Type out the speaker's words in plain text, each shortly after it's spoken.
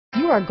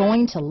are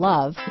going to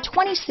love the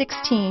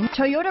 2016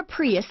 Toyota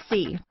Prius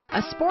C.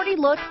 A sporty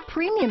look,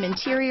 premium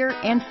interior,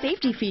 and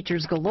safety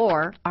features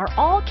galore are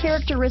all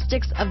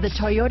characteristics of the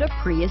Toyota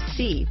Prius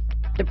C.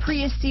 The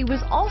Prius C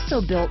was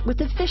also built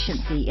with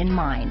efficiency in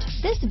mind.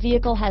 This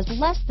vehicle has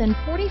less than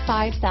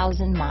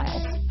 45,000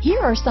 miles. Here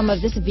are some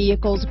of this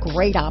vehicle's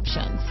great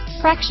options: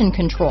 traction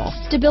control,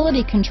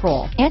 stability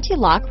control,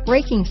 anti-lock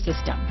braking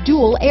system,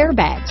 dual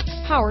airbags,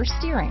 power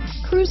steering,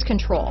 cruise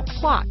control,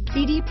 clock,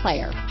 CD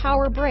player,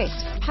 power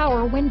brakes,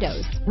 power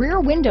windows,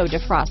 rear window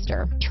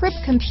defroster, trip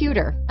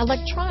computer,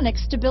 electronic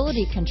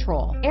stability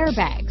control,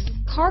 airbags,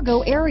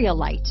 cargo area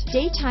light,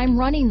 daytime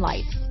running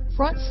lights,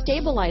 front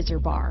stabilizer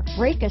bar,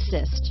 brake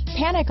assist,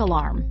 panic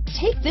alarm.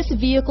 Take this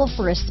vehicle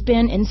for a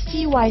spin and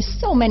see why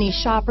so many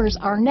shoppers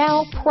are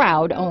now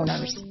proud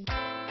owners.